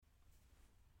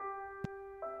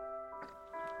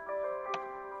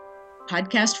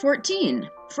Podcast 14,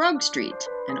 Frog Street,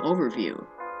 an overview.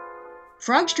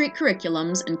 Frog Street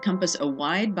curriculums encompass a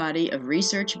wide body of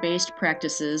research-based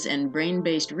practices and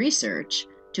brain-based research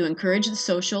to encourage the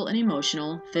social and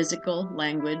emotional, physical,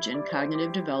 language, and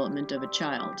cognitive development of a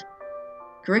child.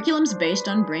 Curriculums based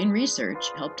on brain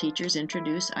research help teachers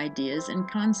introduce ideas and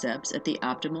concepts at the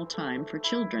optimal time for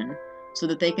children so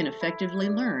that they can effectively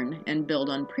learn and build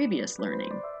on previous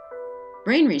learning.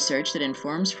 Brain research that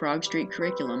informs Frog Street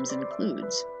curriculums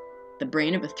includes: the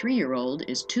brain of a 3-year-old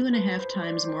is 2.5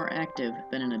 times more active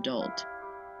than an adult.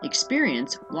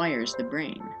 Experience wires the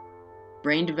brain.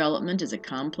 Brain development is a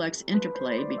complex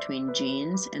interplay between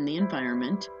genes and the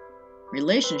environment.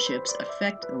 Relationships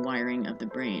affect the wiring of the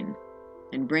brain,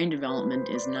 and brain development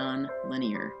is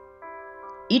non-linear.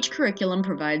 Each curriculum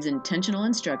provides intentional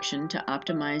instruction to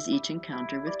optimize each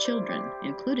encounter with children,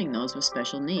 including those with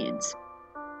special needs.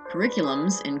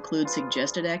 Curriculums include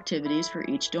suggested activities for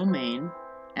each domain,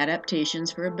 adaptations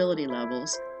for ability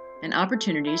levels, and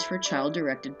opportunities for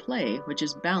child-directed play, which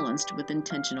is balanced with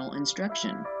intentional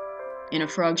instruction. In a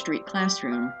Frog Street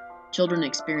classroom, children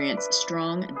experience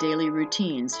strong daily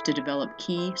routines to develop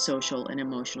key social and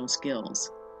emotional skills.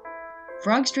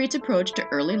 Frog Street's approach to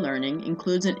early learning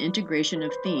includes an integration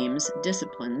of themes,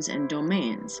 disciplines, and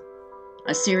domains.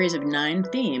 A series of 9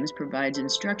 themes provides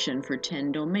instruction for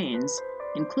 10 domains,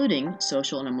 including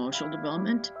social and emotional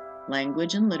development,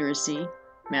 language and literacy,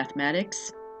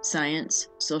 mathematics, science,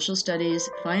 social studies,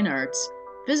 fine arts,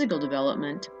 physical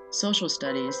development, social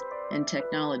studies, and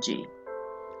technology.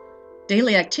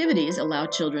 Daily activities allow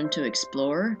children to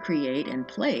explore, create, and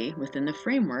play within the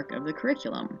framework of the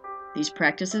curriculum. These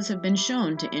practices have been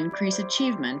shown to increase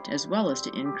achievement as well as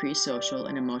to increase social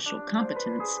and emotional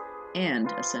competence and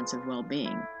a sense of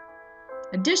well-being.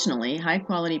 Additionally,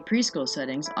 high-quality preschool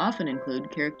settings often include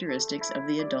characteristics of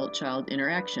the adult-child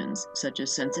interactions, such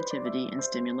as sensitivity and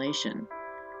stimulation,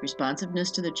 responsiveness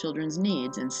to the children's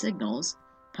needs and signals,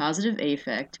 positive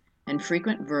affect, and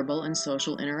frequent verbal and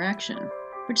social interaction,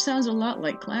 which sounds a lot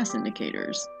like class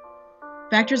indicators.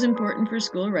 Factors important for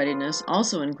school readiness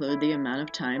also include the amount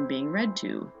of time being read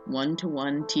to,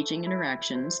 one-to-one teaching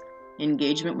interactions,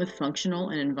 engagement with functional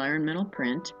and environmental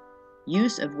print,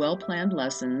 use of well-planned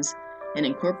lessons, and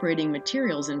incorporating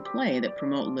materials in play that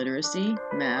promote literacy,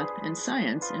 math, and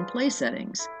science in play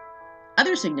settings.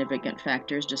 Other significant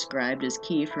factors described as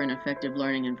key for an effective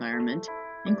learning environment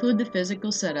include the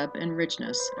physical setup and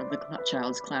richness of the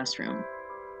child's classroom.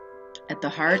 At the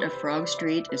heart of Frog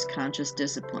Street is Conscious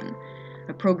Discipline,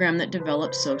 a program that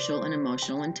develops social and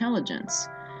emotional intelligence.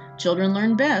 Children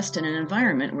learn best in an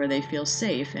environment where they feel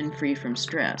safe and free from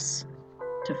stress.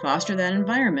 To foster that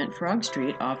environment, Frog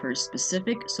Street offers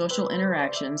specific social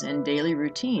interactions and daily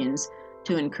routines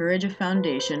to encourage a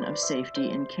foundation of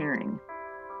safety and caring.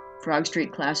 Frog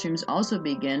Street classrooms also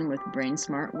begin with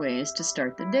brain-smart ways to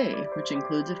start the day, which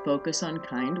includes a focus on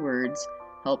kind words,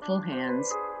 helpful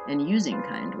hands, and using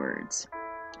kind words.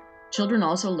 Children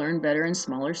also learn better in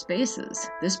smaller spaces.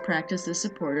 This practice is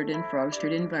supported in Frog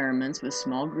Street environments with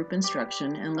small group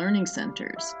instruction and learning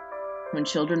centers. When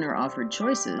children are offered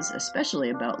choices,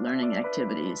 especially about learning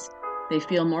activities, they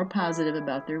feel more positive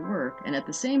about their work, and at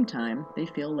the same time, they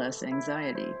feel less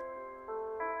anxiety.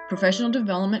 Professional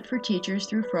development for teachers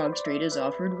through Frog Street is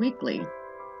offered weekly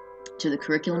to the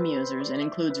curriculum users and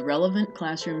includes relevant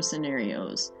classroom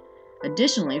scenarios.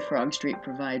 Additionally, Frog Street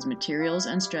provides materials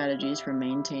and strategies for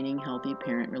maintaining healthy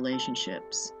parent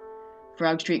relationships.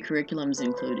 Frog Street curriculums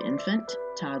include infant,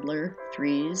 toddler,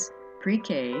 threes,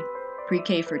 pre-K,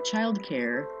 pre-K for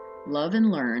childcare, Love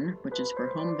and Learn, which is for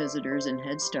home visitors and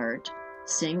Head Start,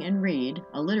 Sing and Read,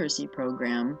 a literacy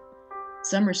program,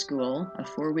 Summer School, a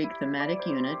 4-week thematic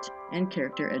unit, and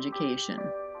character education.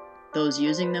 Those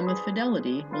using them with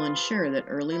fidelity will ensure that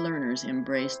early learners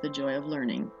embrace the joy of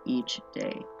learning each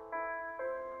day.